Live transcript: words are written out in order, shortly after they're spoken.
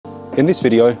In this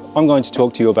video, I'm going to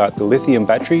talk to you about the lithium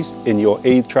batteries in your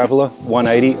eTraveller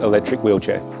 180 electric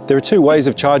wheelchair. There are two ways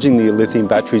of charging the lithium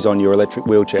batteries on your electric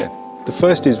wheelchair. The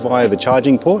first is via the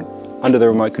charging port under the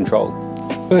remote control.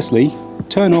 Firstly,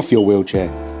 turn off your wheelchair.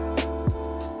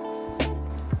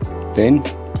 Then,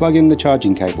 plug in the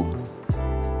charging cable.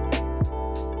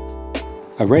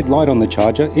 A red light on the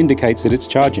charger indicates that it's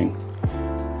charging.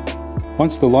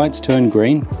 Once the lights turn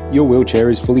green, your wheelchair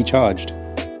is fully charged.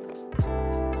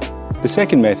 The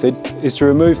second method is to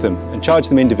remove them and charge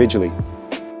them individually.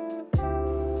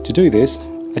 To do this,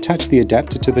 attach the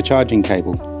adapter to the charging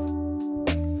cable.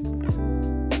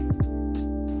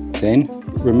 Then,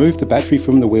 remove the battery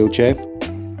from the wheelchair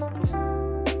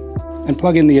and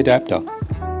plug in the adapter.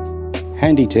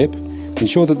 Handy tip,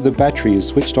 ensure that the battery is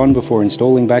switched on before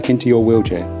installing back into your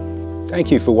wheelchair.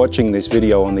 Thank you for watching this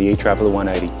video on the eTraveller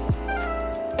 180.